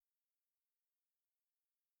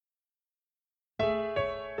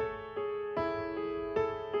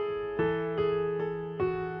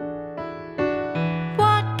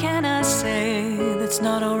it's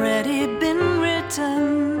not already been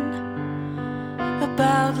written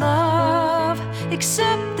about love,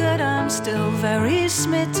 except that I'm still very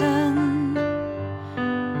smitten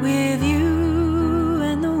with you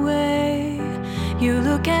and the way you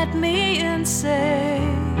look at me and say,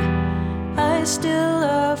 I still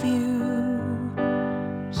love you.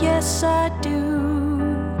 Yes, I do.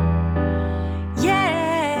 Yeah,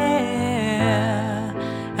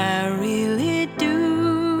 I really do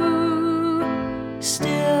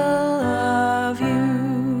still love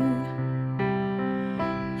you.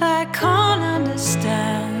 I can't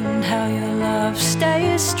understand how your love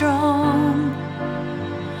stays strong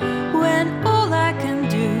when all I can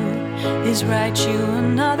do is write you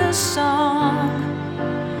another song.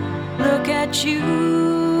 Look at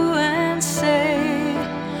you and say,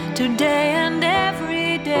 today and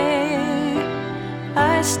every day,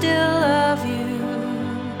 I still love you.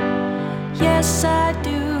 Yes, I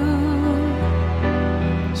do.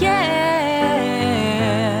 Yeah,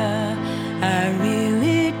 I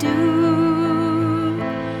really do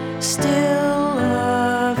still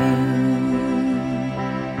love you.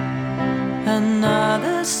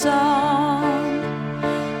 Another song,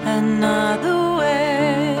 another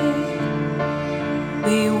way.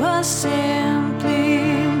 We were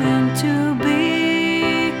simply meant to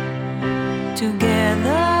be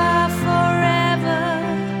together forever,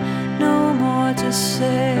 no more to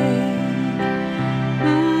say.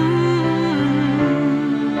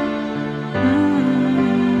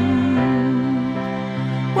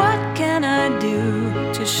 What can I do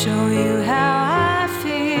to show you how I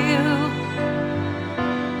feel?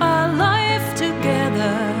 Our life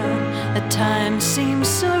together at times seems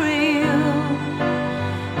surreal.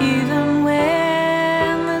 Even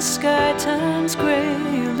when the sky turns grey,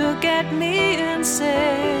 you look at me and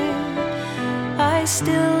say, I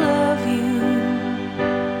still love you.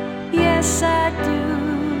 Yes, I do.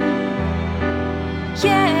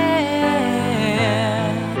 Yeah,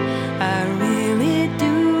 I really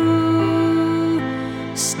do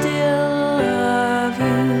still love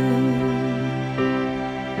you.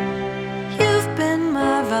 You've been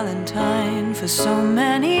my Valentine for so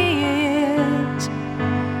many years,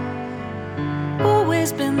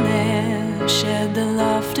 always been there, shared the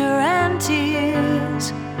laughter and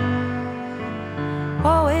tears,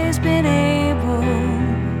 always been able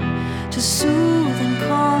to soothe and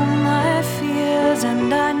calm my fears.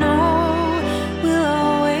 And I know we'll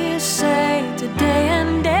always say, today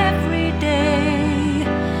and every day,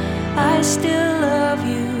 I still love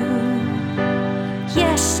you.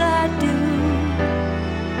 Yes, I do.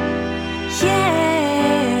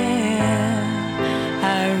 Yeah,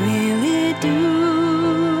 I really do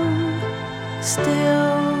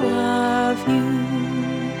still love you.